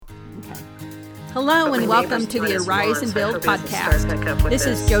Hello and welcome to the Arise and Build podcast. This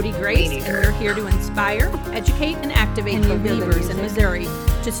is Jody Grace, and we're here to inspire, educate, and activate believers in Missouri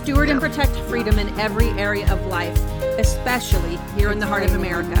to steward and protect freedom in every area of life, especially here in the heart of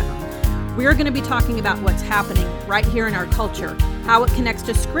America. We are going to be talking about what's happening right here in our culture, how it connects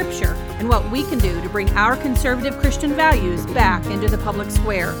to Scripture, and what we can do to bring our conservative Christian values back into the public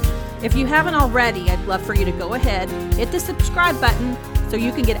square. If you haven't already, I'd love for you to go ahead, hit the subscribe button so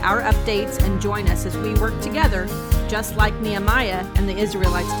you can get our updates and join us as we work together, just like Nehemiah and the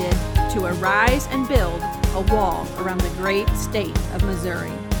Israelites did, to arise and build a wall around the great state of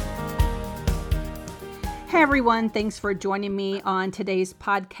Missouri. Hey everyone, thanks for joining me on today's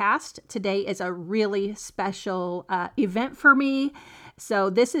podcast. Today is a really special event for me. So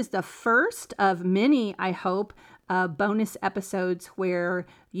this is the first of many, I hope, bonus episodes where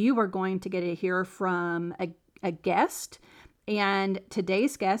you are going to get to hear from a guest. And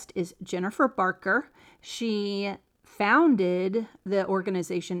today's guest is Jennifer Barker. She founded the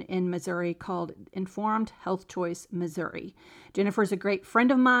organization in Missouri called Informed Health Choice Missouri. Jennifer's a great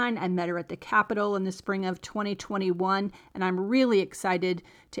friend of mine. I met her at the Capitol in the spring of 2021, and I'm really excited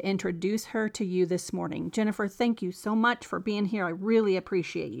to introduce her to you this morning. Jennifer, thank you so much for being here. I really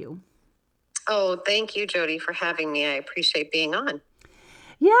appreciate you. Oh, thank you, Jody, for having me. I appreciate being on.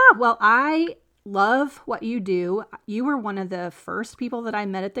 Yeah, well, I love what you do. You were one of the first people that I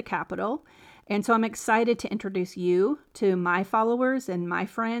met at the Capitol. And so I'm excited to introduce you to my followers and my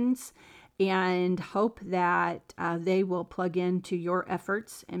friends and hope that they will plug into your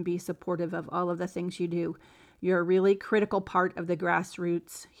efforts and be supportive of all of the things you do. You're a really critical part of the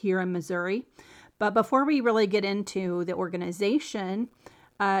grassroots here in Missouri. But before we really get into the organization,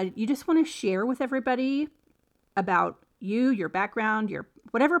 you just want to share with everybody about you, your background, your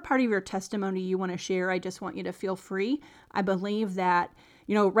whatever part of your testimony you want to share. I just want you to feel free. I believe that,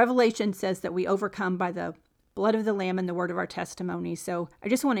 Revelation says that we overcome by the blood of the Lamb and the word of our testimony. So I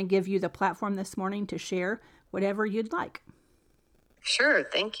just want to give you the platform this morning to share whatever you'd like. Sure.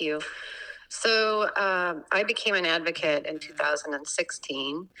 Thank you. So I became an advocate in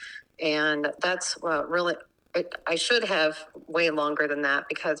 2016, and that's what really, I should have way longer than that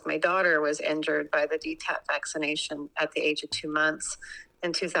because my daughter was injured by the DTaP vaccination at the age of 2 months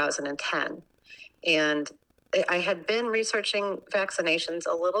in 2010. And I had been researching vaccinations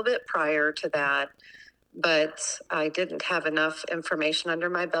a little bit prior to that, but I didn't have enough information under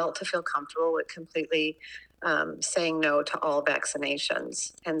my belt to feel comfortable with completely saying no to all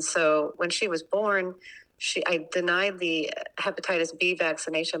vaccinations. And so when she was born, I denied the hepatitis B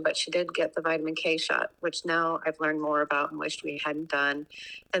vaccination, but she did get the vitamin K shot, which now I've learned more about and wished we hadn't done.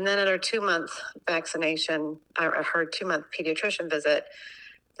 And then at her 2-month vaccination, her 2-month pediatrician visit,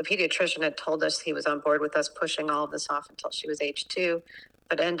 the pediatrician had told us he was on board with us pushing all of this off until she was age 2,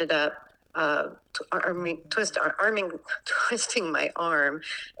 but ended up twisting my arm,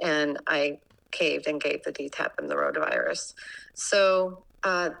 and I caved and gave the DTaP and the rotavirus. So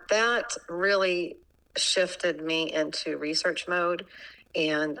that really shifted me into research mode,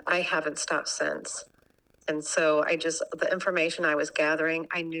 and I haven't stopped since. And so the information I was gathering,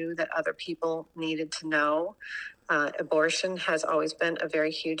 I knew that other people needed to know. Abortion has always been a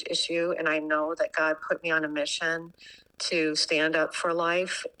very huge issue, and I know that God put me on a mission to stand up for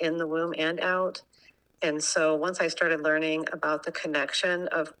life in the womb and out. And so once I started learning about the connection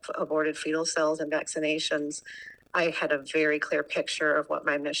of aborted fetal cells and vaccinations, I had a very clear picture of what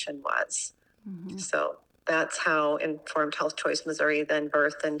my mission was. Mm-hmm. So that's how Informed Health Choice Missouri then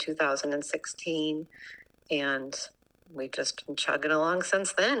birthed in 2016. And we've just been chugging along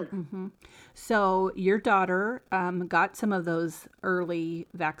since then. Mm-hmm. So your daughter got some of those early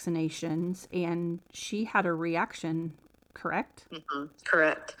vaccinations, and she had a reaction, correct? Mm-hmm.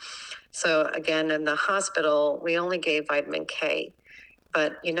 Correct. So again, in the hospital, we only gave vitamin K.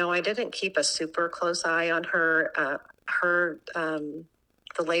 But, I didn't keep a super close eye on her.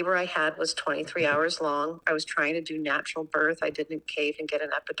 The labor I had was 23 hours long. I was trying to do natural birth. I didn't cave and get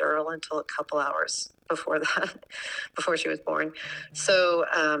an epidural until a couple hours before that, before she was born. So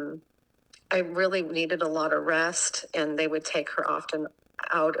I really needed a lot of rest, and they would take her often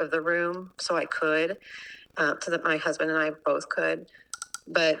out of the room so I could, so that my husband and I both could.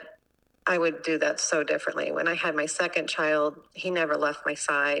 But I would do that so differently. When I had my second child, he never left my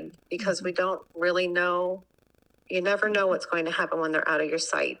side because we don't really know. You never know what's going to happen when they're out of your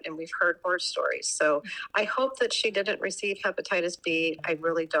sight. And we've heard horror stories. So I hope that she didn't receive hepatitis B. I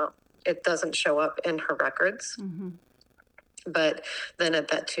really don't. It doesn't show up in her records. Mm-hmm. But then at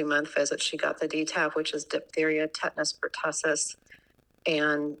that 2-month visit, she got the DTaP, which is diphtheria, tetanus, pertussis,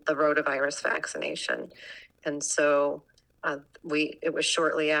 and the rotavirus vaccination. And so It was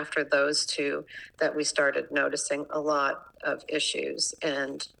shortly after those two that we started noticing a lot of issues,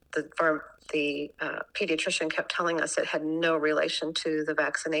 and the pediatrician kept telling us it had no relation to the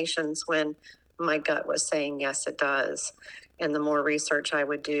vaccinations when my gut was saying yes, it does. And the more research I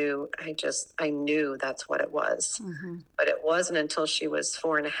would do, I knew that's what it was. Mm-hmm. But it wasn't until she was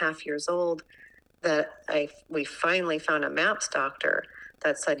 4.5 years old that we finally found a MAPS doctor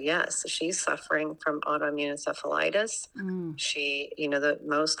that said, yes, she's suffering from autoimmune encephalitis. Mm. The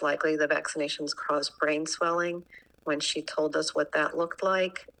most likely the vaccinations caused brain swelling. When she told us what that looked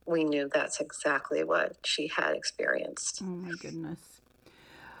like, we knew that's exactly what she had experienced. Oh my goodness.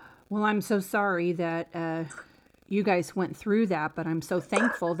 Well, I'm so sorry that you guys went through that, but I'm so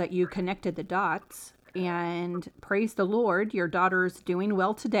thankful that you connected the dots. And praise the Lord, your daughter's doing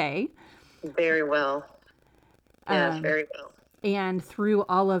well today. Very well. Yes, Um, very well. and through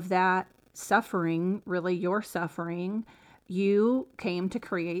all of that suffering, really your suffering, you came to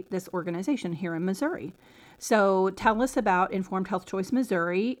create this organization here in Missouri. So tell us about Informed Health Choice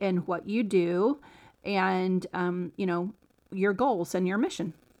Missouri and what you do and, your goals and your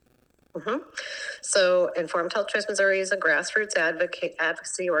mission. Mm-hmm. So, Informed Health Choice Missouri is a grassroots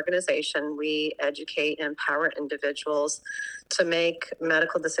advocacy organization. We educate and empower individuals to make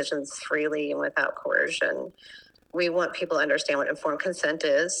medical decisions freely and without coercion. We want people to understand what informed consent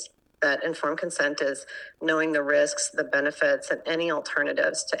is. That informed consent is knowing the risks, the benefits, and any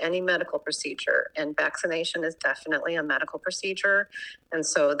alternatives to any medical procedure. And vaccination is definitely a medical procedure. And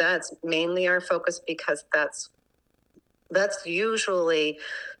so that's mainly our focus, because that's usually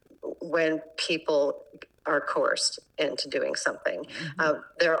when people are coerced into doing something. Mm-hmm.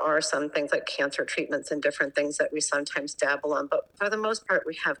 There are some things like cancer treatments and different things that we sometimes dabble on, but for the most part,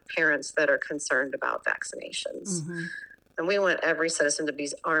 we have parents that are concerned about vaccinations. Mm-hmm. And we want every citizen to be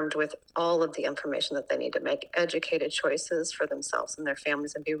armed with all of the information that they need to make educated choices for themselves and their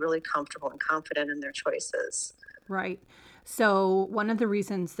families and be really comfortable and confident in their choices. Right. So, one of the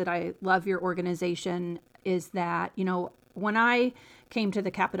reasons that I love your organization is that, when I came to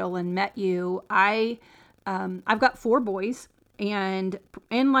the Capitol and met you, I've got 4 boys. And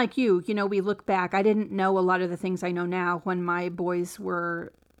like you, we look back, I didn't know a lot of the things I know now when my boys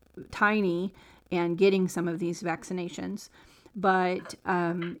were tiny and getting some of these vaccinations. But,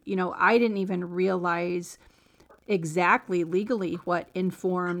 I didn't even realize exactly legally what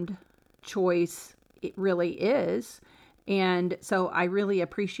informed choice it really is. And so I really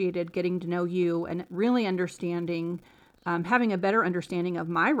appreciated getting to know you and really understanding, having a better understanding of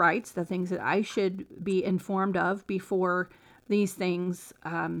my rights, the things that I should be informed of before these things,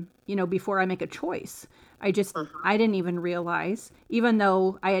 before I make a choice. I didn't even realize, even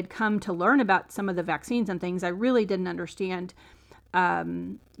though I had come to learn about some of the vaccines and things, I really didn't understand,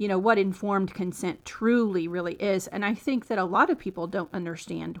 what informed consent truly really is. And I think that a lot of people don't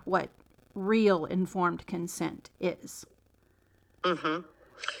understand what real informed consent is. Mm-hmm.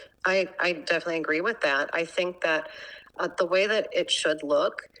 I definitely agree with that. I think that the way that it should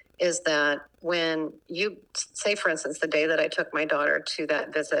look is that when you say, for instance, the day that I took my daughter to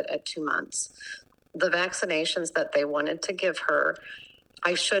that visit at 2 months, the vaccinations that they wanted to give her,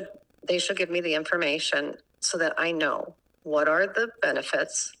 they should give me the information so that I know what are the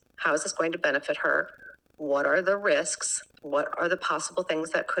benefits, how is this going to benefit her, what are the risks, what are the possible things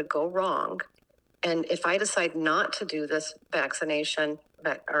that could go wrong. And if I decide not to do this vaccination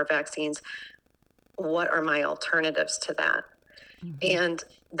or vaccines, what are my alternatives to that? Mm-hmm. And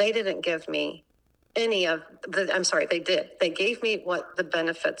they didn't give me they did. They gave me what the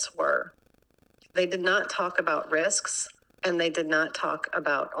benefits were. They did not talk about risks, and they did not talk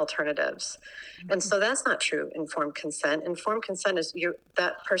about alternatives. Mm-hmm. And so that's not true informed consent. Informed consent is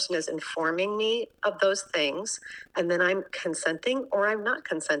that person is informing me of those things, and then I'm consenting or I'm not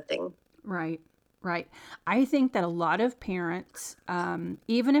consenting. Right. Right. I think that a lot of parents,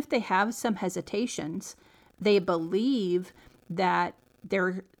 even if they have some hesitations, they believe that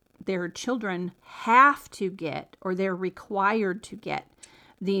their children have to get or they're required to get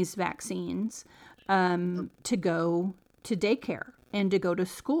these vaccines to go to daycare and to go to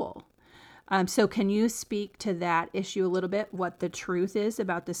school. So can you speak to that issue a little bit, what the truth is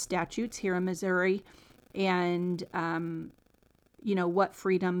about the statutes here in Missouri and what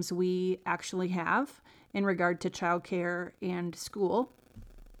freedoms we actually have in regard to childcare and school?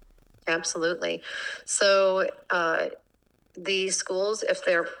 Absolutely. So the schools, if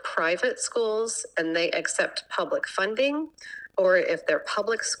they're private schools and they accept public funding, or if they're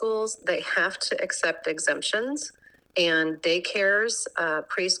public schools, they have to accept exemptions. And daycares,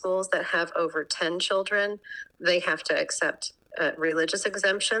 preschools that have over 10 children, they have to accept religious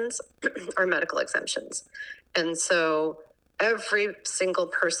exemptions or medical exemptions. And so every single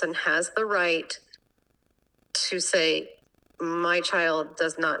person has the right to say, my child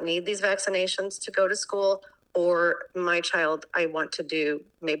does not need these vaccinations to go to school, or my child,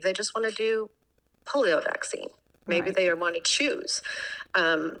 maybe they just want to do polio vaccine. Maybe Right. they want to choose.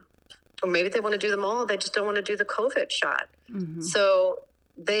 Or maybe they want to do them all. They just don't want to do the COVID shot. Mm-hmm. So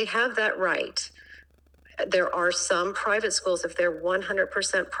they have that right. There are some private schools, if they're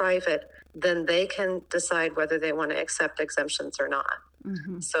 100% private, then they can decide whether they want to accept exemptions or not.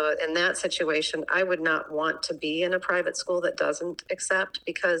 Mm-hmm. So in that situation, I would not want to be in a private school that doesn't accept,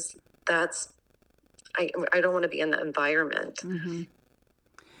 because I don't want to be in that environment. Mm-hmm.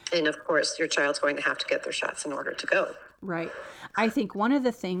 And of course, your child's going to have to get their shots in order to go. Right. I think one of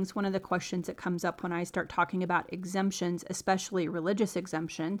the questions that comes up when I start talking about exemptions, especially religious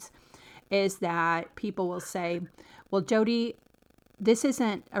exemptions, is that people will say, well, Jody, this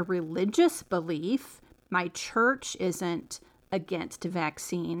isn't a religious belief. My church isn't against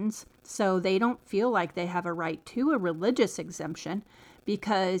vaccines, so they don't feel like they have a right to a religious exemption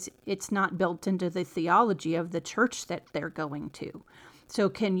because it's not built into the theology of the church that they're going to. So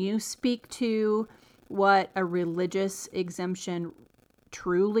can you speak to what a religious exemption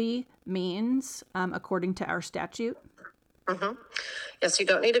truly means according to our statute? Mm-hmm. Yes, you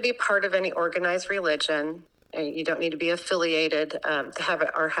don't need to be part of any organized religion. You don't need to be affiliated to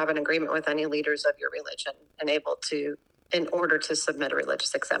have an agreement with any leaders of your religion in order to submit a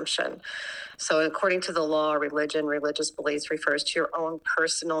religious exemption. So according to the law, religious beliefs refers to your own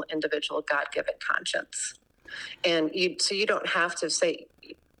personal, individual, God-given conscience. And you don't have to say,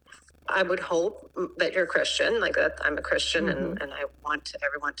 I would hope that you're a Christian, like that I'm a Christian, Mm-hmm. and I want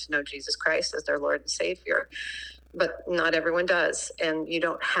everyone to know Jesus Christ as their Lord and Savior. But not everyone does. And you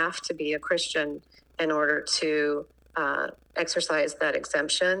don't have to be a Christian in order to exercise that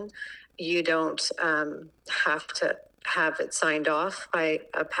exemption. You don't have to have it signed off by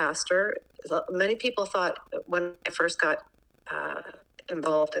a pastor. Many people thought when I first got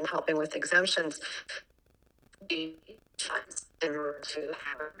involved in helping with exemptions, in order to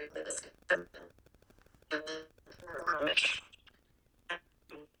have a religious exemption.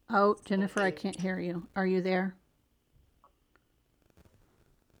 Oh, Jennifer, I can't hear you. Are you there?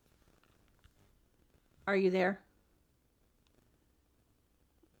 Are you there?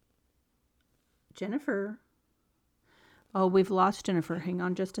 Jennifer? Oh, we've lost Jennifer. Hang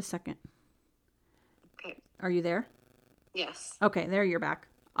on just a second. Okay. Are you there? Yes. Okay, there you're back.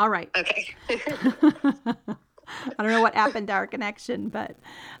 All right. Okay. I don't know what happened to our connection, but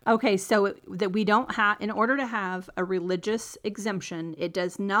okay, so that we don't have, in order to have a religious exemption, it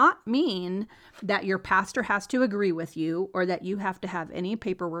does not mean that your pastor has to agree with you or that you have to have any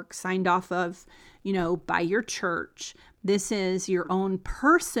paperwork signed off of, by your church. This is your own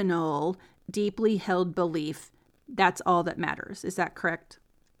personal, deeply held belief. That's all that matters. Is that correct?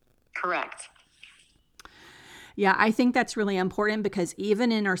 Correct. Yeah, I think that's really important because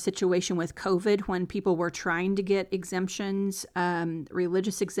even in our situation with COVID, when people were trying to get exemptions,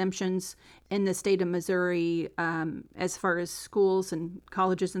 religious exemptions in the state of Missouri, as far as schools and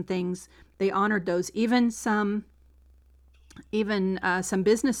colleges and things, they honored those. Even some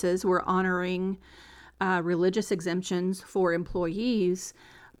businesses were honoring religious exemptions for employees,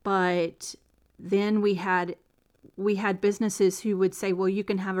 but then we had businesses who would say, well, you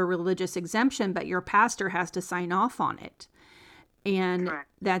can have a religious exemption, but your pastor has to sign off on it. And Correct.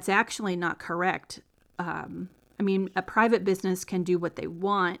 That's actually not correct. A private business can do what they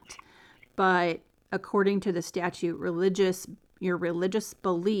want, but according to the statute, your religious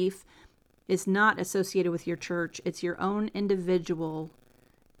belief is not associated with your church. It's your own individual,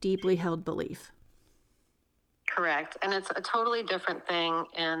 deeply held belief. Correct. And it's a totally different thing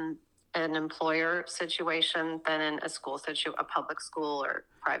in an employer situation than in a public school or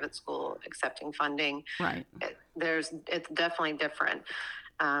private school accepting funding. Right. It's definitely different.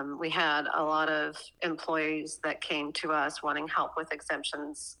 We had a lot of employees that came to us wanting help with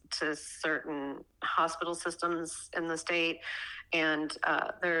exemptions to certain hospital systems in the state. And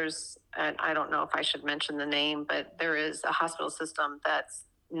I don't know if I should mention the name, but there is a hospital system that's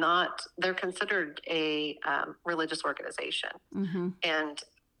they're considered a religious organization. Mm-hmm. And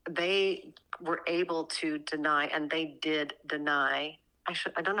they were able to deny, and they did deny.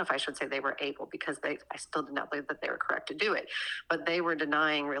 I don't know if I should say they were able, because I still do not believe that they were correct to do it, but they were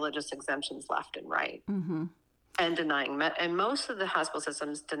denying religious exemptions left and right. Mm-hmm. And denying and most of the hospital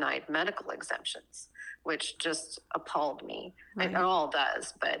systems denied medical exemptions, which just appalled me. Right. It all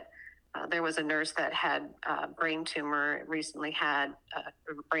does, but there was a nurse that had brain tumor, recently had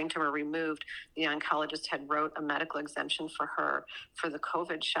brain tumor removed. The oncologist had wrote a medical exemption for her for the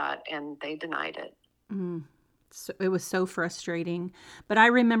COVID shot, and they denied it. Mm. it was so frustrating. But I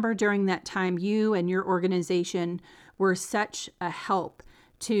remember during that time, you and your organization were such a help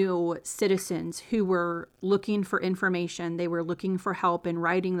to citizens who were looking for information. They were looking for help in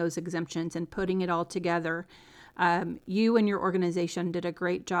writing those exemptions and putting it all together. You and your organization did a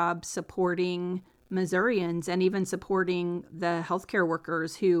great job supporting Missourians and even supporting the healthcare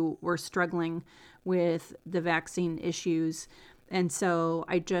workers who were struggling with the vaccine issues. And so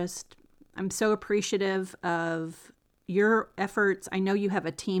I'm so appreciative of your efforts. I know you have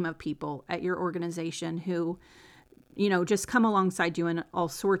a team of people at your organization who, just come alongside you in all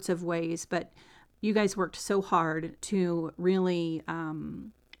sorts of ways, but you guys worked so hard to really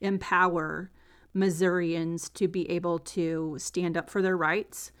empower Missourians to be able to stand up for their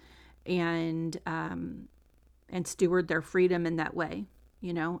rights and steward their freedom in that way,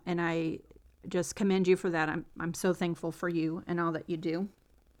 and I just commend you for that. I'm so thankful for you and all that you do.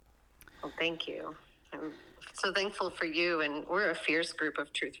 Well, thank you. I'm so thankful for you, and we're a fierce group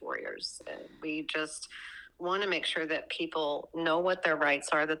of truth warriors. We just want to make sure that people know what their rights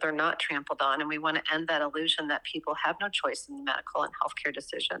are, that they're not trampled on, and we want to end that illusion that people have no choice in medical and healthcare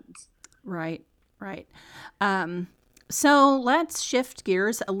decisions. Right. So let's shift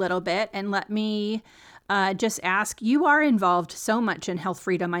gears a little bit and let me just ask, you are involved so much in health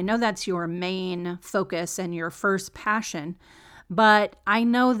freedom. I know that's your main focus and your first passion, but I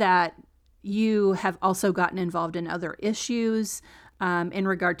know that you have also gotten involved in other issues in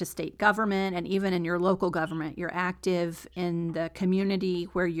regard to state government and even in your local government. You're active in the community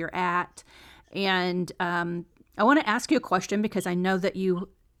where you're at. And I want to ask you a question because I know that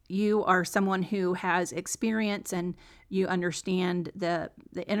you are someone who has experience and you understand the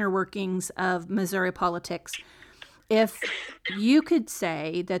inner workings of Missouri politics. If you could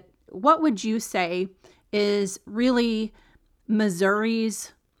say that, what would you say is really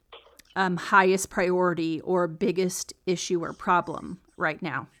Missouri's highest priority or biggest issue or problem right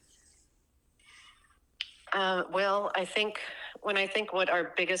now? Well, I think what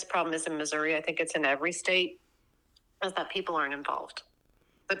our biggest problem is in Missouri, I think it's in every state, is that people aren't involved.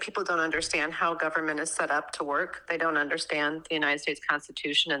 That people don't understand how government is set up to work. They don't understand the United States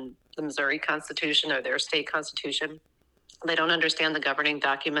Constitution and the Missouri Constitution or their state constitution. They don't understand the governing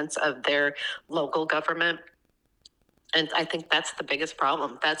documents of their local government. And I think that's the biggest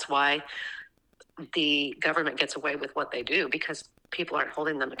problem. That's why the government gets away with what they do, because people aren't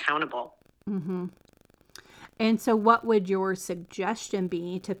holding them accountable. Mm-hmm. And so what would your suggestion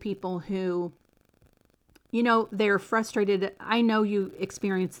be to people who, they're frustrated? I know you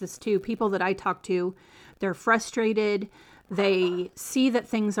experience this too. People that I talk to, they're frustrated. They see that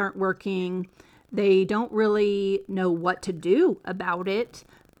things aren't working. They don't really know what to do about it.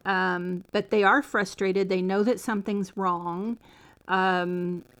 But they are frustrated. They know that something's wrong.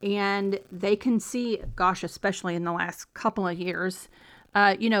 And they can see, gosh, especially in the last couple of years,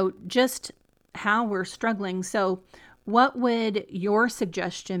 just how we're struggling. So what would your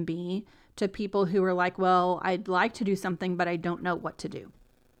suggestion be to people who are like, well, I'd like to do something, but I don't know what to do?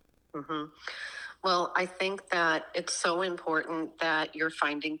 Mm-hmm. Well, I think that it's so important that you're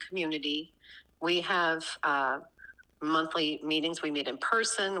finding community. We have monthly meetings. We meet in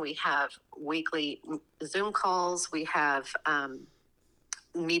person. We have weekly Zoom calls. We have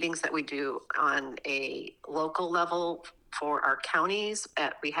meetings that we do on a local level for our counties.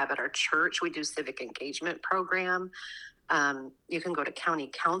 We have at our church. We do civic engagement program. You can go to county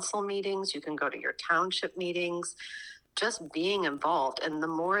council meetings. You can go to your township meetings. Just being involved. And the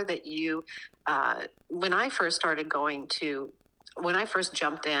more that you, when I first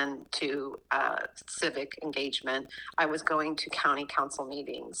jumped into civic engagement, I was going to county council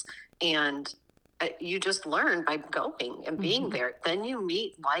meetings, and you just learn by going and being Mm-hmm. there. Then you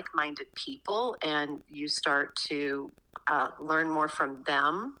meet like-minded people and you start to learn more from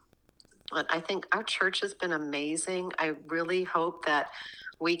them. But I think our church has been amazing. I really hope that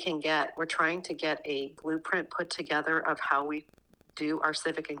we're trying to get a blueprint put together of how we do our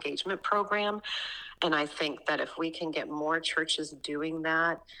civic engagement program. And I think that if we can get more churches doing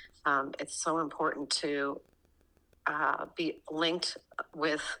that, it's so important to be linked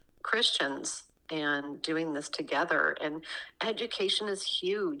with Christians and doing this together. And education is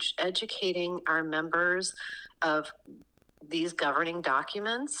huge. Educating our members of these governing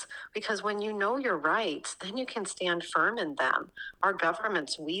documents, because when you know your rights, then you can stand firm in them. Our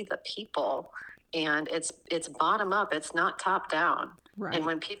government's we the people, and it's bottom up, it's not top down. Right. And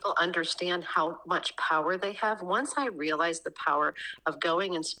when people understand how much power they have, once I realized the power of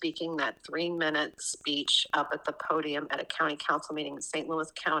going and speaking that 3-minute speech up at the podium at a county council meeting in St.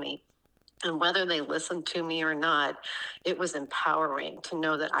 Louis County, And whether they listened to me or not, it was empowering to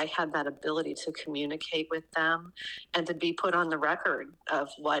know that I had that ability to communicate with them and to be put on the record of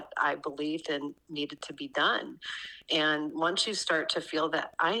what I believed and needed to be done. And once you start to feel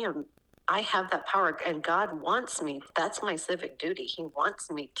that I have that power and God wants me, that's my civic duty. He wants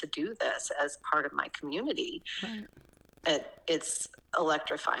me to do this as part of my community. Right. It's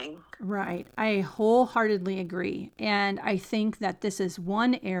electrifying. Right. I wholeheartedly agree. And I think that this is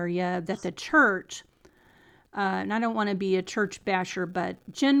one area that the church, and I don't want to be a church basher, but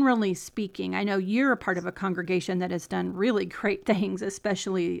generally speaking, I know you're a part of a congregation that has done really great things,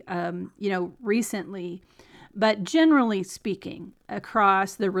 especially, recently. But generally speaking,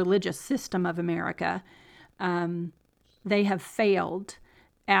 across the religious system of America, they have failed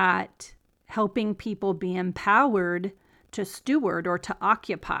at helping people be empowered to steward or to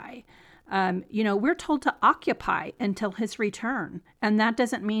occupy. We're told to occupy until his return. And that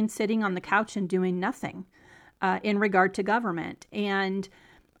doesn't mean sitting on the couch and doing nothing in regard to government. And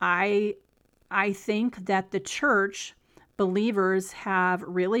I think that the church believers have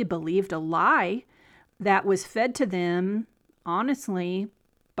really believed a lie that was fed to them, honestly,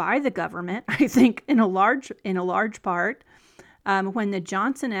 by the government. I think in a large part, when the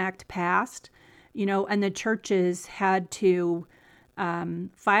Johnson Act passed, and the churches had to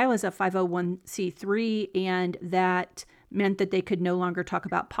file as a 501c3, and that meant that they could no longer talk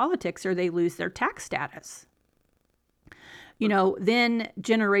about politics or they lose their tax status. Then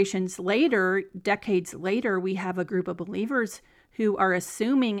generations later, decades later, we have a group of believers who are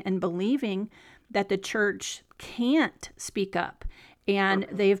assuming and believing that the church can't speak up. And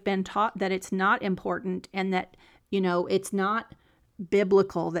they've been taught that it's not important and that, it's not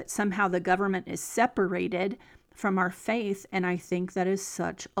biblical, that somehow the government is separated from our faith. And I think that is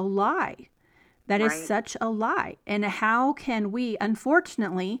such a lie. That is such a lie. And how can we,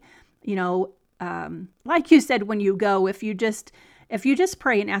 unfortunately, like you said, when you go, if you just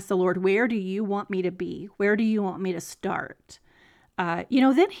pray and ask the Lord, where do you want me to be? Where do you want me to start?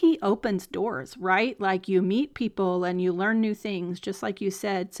 Then he opens doors, right? Like you meet people and you learn new things, just like you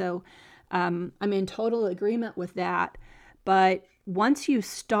said. So I'm in total agreement with that. But once you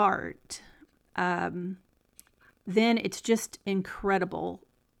start, then it's just incredible,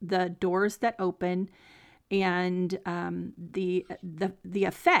 the doors that open and the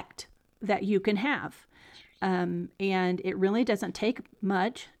effect that you can have. And it really doesn't take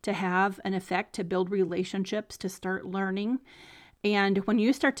much to have an effect, to build relationships, to start learning. And when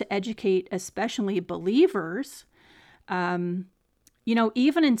you start to educate, especially believers, even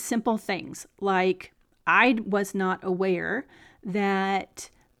in simple things, like I was not aware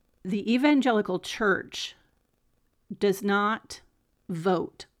that the evangelical church does not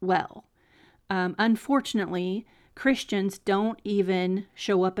vote well. Unfortunately, Christians don't even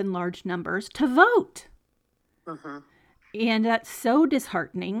show up in large numbers to vote. And that's so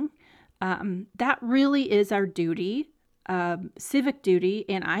disheartening. That really is our duty, civic duty,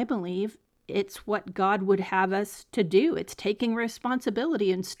 and I believe it's what God would have us to do. It's taking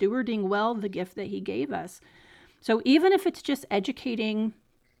responsibility and stewarding well the gift that he gave us. So even if it's just educating,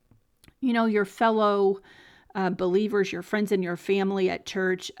 your fellow believers, your friends and your family at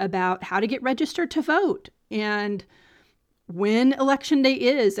church about how to get registered to vote and when election day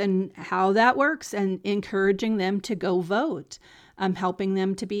is and how that works, and encouraging them to go vote, helping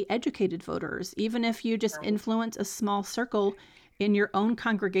them to be educated voters, even if you just influence a small circle in your own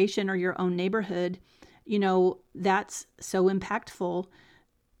congregation or your own neighborhood, that's so impactful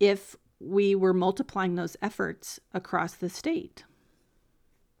if we were multiplying those efforts across the state.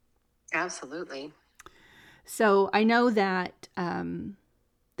 Absolutely. So I know that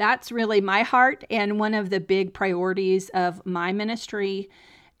that's really my heart, and one of the big priorities of my ministry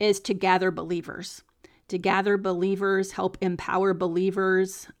is to gather believers. To gather believers, help empower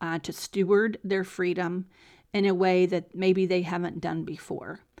believers to steward their freedom in a way that maybe they haven't done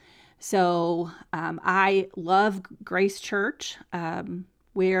before. So I love Grace Church,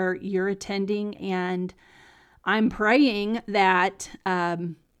 where you're attending, and I'm praying that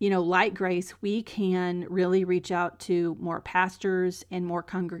like Grace, we can really reach out to more pastors and more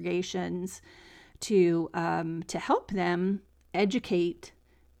congregations to help them educate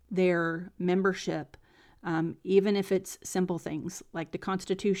their membership, even if it's simple things like the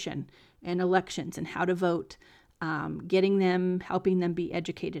Constitution and elections and how to vote, helping them be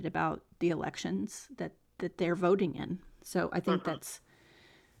educated about the elections that they're voting in. So I think that's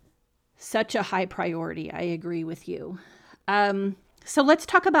such a high priority. I agree with you. So let's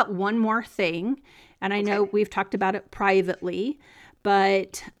talk about one more thing. And I know we've talked about it privately,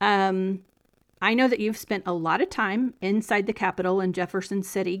 but I know that you've spent a lot of time inside the Capitol in Jefferson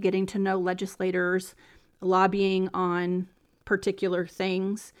City getting to know legislators, lobbying on particular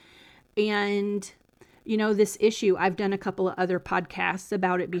things. And, this issue, I've done a couple of other podcasts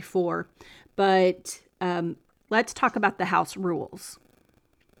about it before, but let's talk about the House rules.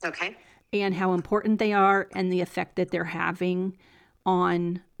 Okay. And how important they are and the effect that they're having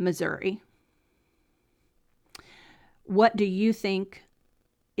on Missouri. What do you think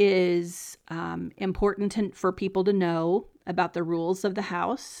is important for people to know about the rules of the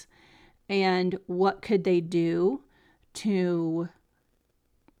House? And what could they do to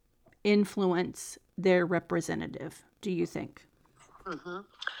influence their representative, do you think? Mm-hmm.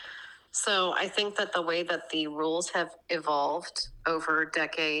 So I think that the way that the rules have evolved over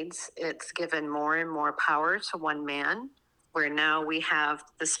decades, it's given more and more power to one man, where now we have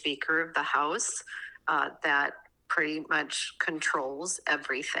the Speaker of the House that pretty much controls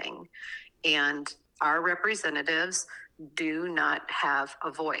everything. And our representatives do not have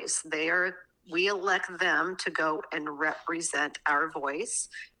a voice. We elect them to go and represent our voice,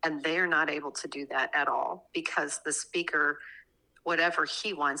 and they are not able to do that at all, because the Speaker, whatever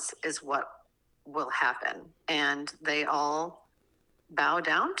he wants is what will happen. And they all bow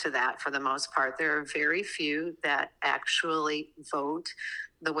down to that for the most part. There are very few that actually vote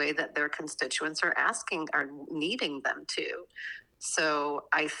the way that their constituents are needing them to. So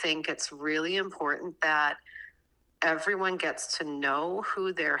I think it's really important that everyone gets to know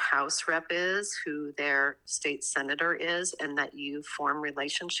who their House rep is, who their state senator is, and that you form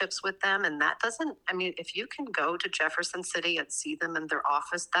relationships with them. And that doesn't, if you can go to Jefferson City and see them in their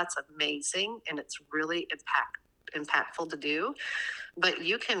office, that's amazing. And it's really impactful to do. But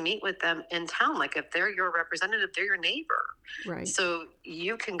you can meet with them in town. Like if they're your representative, they're your neighbor. Right. So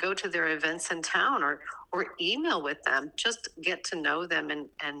you can go to their events in town or email with them. Just get to know them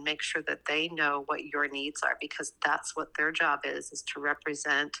and make sure that they know what your needs are, because that's what their job is to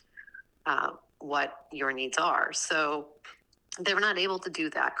represent what your needs are. So they're not able to do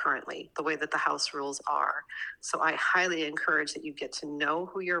that currently, the way that the House rules are. So I highly encourage that you get to know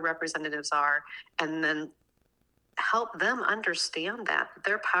who your representatives are, and then help them understand that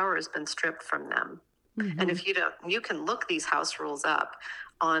their power has been stripped from them. Mm-hmm. And if you don't, you can look these House rules up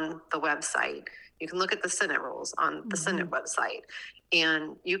on the website. You can look at the Senate rules on the Senate website,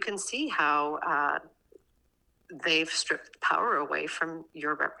 and you can see how they've stripped power away from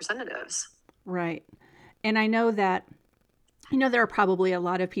your representatives. Right. And I know that, there are probably a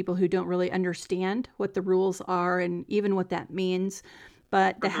lot of people who don't really understand what the rules are and even what that means.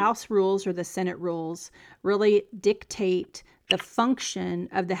 But the House rules or the Senate rules really dictate the function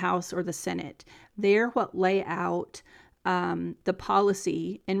of the House or the Senate. They're what lay out the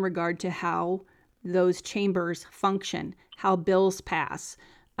policy in regard to how those chambers function, how bills pass,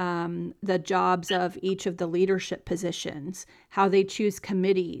 the jobs of each of the leadership positions, how they choose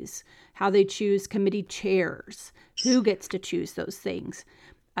committees, how they choose committee chairs, who gets to choose those things.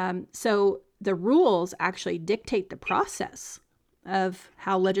 So the rules actually dictate the process of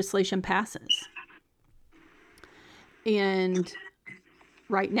how legislation passes. And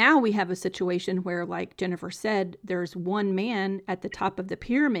right now we have a situation where, like Jennifer said, there's one man at the top of the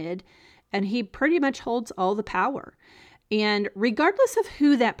pyramid, and he pretty much holds all the power. And regardless of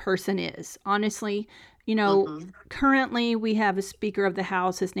who that person is, honestly, currently we have a Speaker of the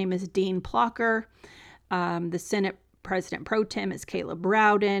House. His name is Dean Plocher. The Senate President Pro Tem is Caleb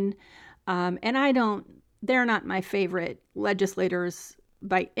Rowden. And they're not my favorite legislators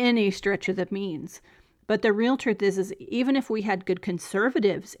by any stretch of the means. But the real truth is even if we had good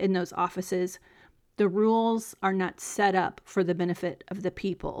conservatives in those offices, the rules are not set up for the benefit of the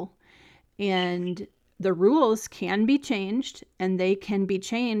people. And the rules can be changed, and they can be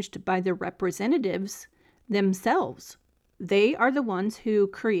changed by the representatives themselves. They are the ones who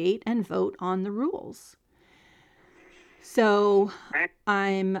create and vote on the rules. So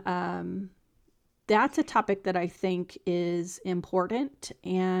that's a topic that I think is important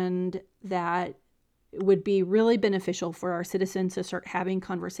and that would be really beneficial for our citizens to start having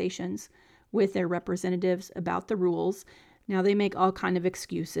conversations with their representatives about the rules. Now, they make all kind of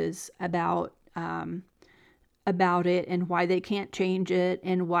excuses about it and why they can't change it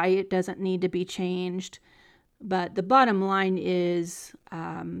and why it doesn't need to be changed. But the bottom line is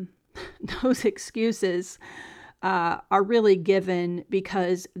those excuses are really given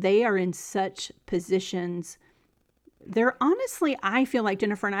because they are in such positions. They're honestly, I feel like,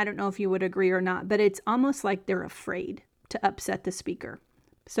 Jennifer, and I don't know if you would agree or not, but it's almost like they're afraid to upset the speaker.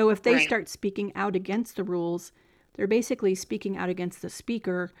 So if they start speaking out against the rules, they're basically speaking out against the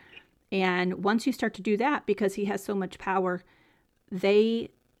speaker. And once you start to do that, because he has so much power, they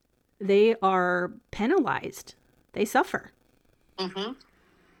they are penalized. They suffer. Mm-hmm.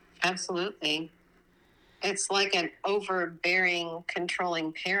 Absolutely. It's like an overbearing,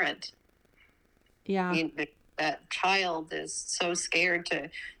 controlling parent. Yeah. That child is so scared to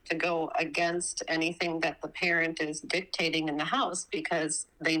go against anything that the parent is dictating in the house because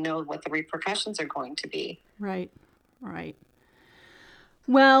they know what the repercussions are going to be. Right. Right.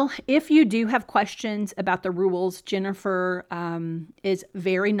 Well, if you do have questions about the rules, Jennifer is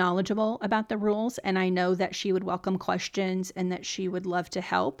very knowledgeable about the rules, and I know that she would welcome questions and that she would love to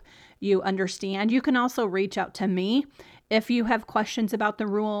help you understand. You can also reach out to me if you have questions about the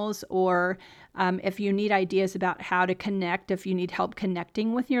rules, or if you need ideas about how to connect, if you need help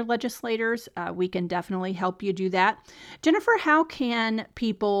connecting with your legislators, we can definitely help you do that. Jennifer, how can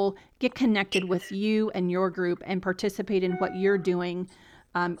people get connected with you and your group and participate in what you're doing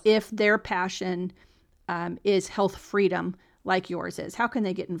if their passion is health freedom like yours is? How can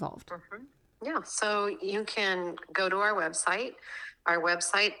they get involved? Mm-hmm. Yeah, so you can go to our website. Our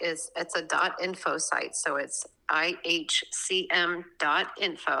website it's a .info site, so it's IHCM.info.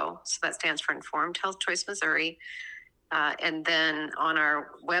 So that stands for Informed Health Choice Missouri. And then on our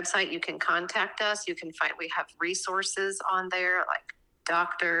website, you can contact us. You can find, we have resources on there like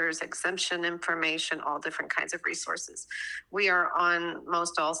doctors, exemption information, all different kinds of resources. We are on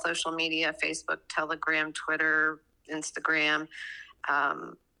most all social media: Facebook, Telegram, Twitter, Instagram.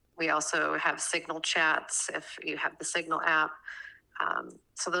 We also have Signal chats if you have the Signal app.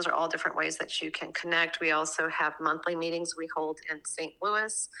 So those are all different ways that you can connect. We also have monthly meetings we hold in St.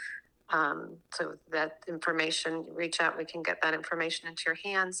 Louis. So that information, reach out, we can get that information into your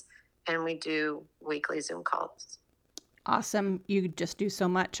hands. And we do weekly Zoom calls. Awesome. You just do so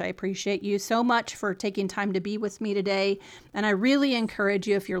much. I appreciate you so much for taking time to be with me today. And I really encourage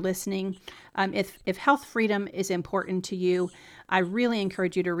you, if you're listening, if health freedom is important to you, I really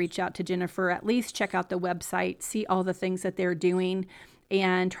encourage you to reach out to Jennifer, at least check out the website, see all the things that they're doing,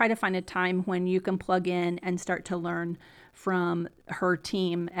 and try to find a time when you can plug in and start to learn from her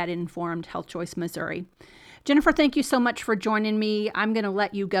team at Informed Health Choice Missouri. Jennifer, thank you so much for joining me. I'm going to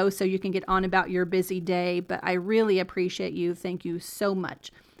let you go so you can get on about your busy day, but I really appreciate you. Thank you so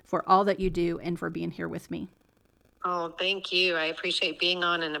much for all that you do and for being here with me. Oh, thank you. I appreciate being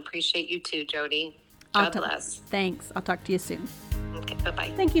on and appreciate you too, Jody. God bless. Thanks. I'll talk to you soon. Okay,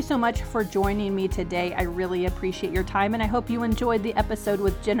 bye-bye. Thank you so much for joining me today. I really appreciate your time, and I hope you enjoyed the episode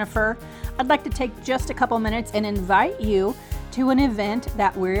with Jennifer. I'd like to take just a couple minutes and invite you to an event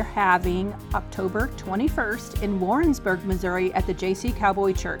that we're having October 21st in Warrensburg, Missouri at the JC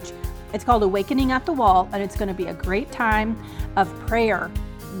Cowboy Church. It's called Awakening at the Wall, and it's going to be a great time of prayer,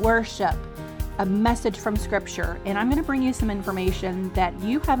 worship, a message from Scripture, and I'm going to bring you some information that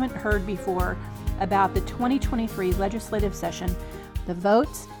you haven't heard before about the 2023 legislative session, the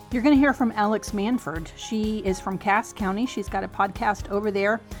votes. You're going to hear from Alex Manford. She is from Cass County. She's got a podcast over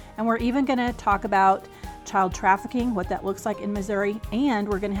there, and we're even going to talk about child trafficking, what that looks like in Missouri, and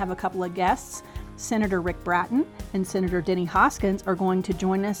we're going to have a couple of guests. Senator Rick Bratton and Senator Denny Hoskins are going to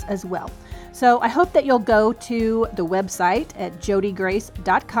join us as well. So I hope that you'll go to the website at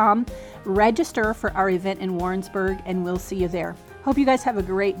jodygrace.com, register for our event in Warrensburg, and we'll see you there. Hope you guys have a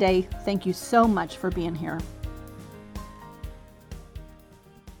great day. Thank you so much for being here.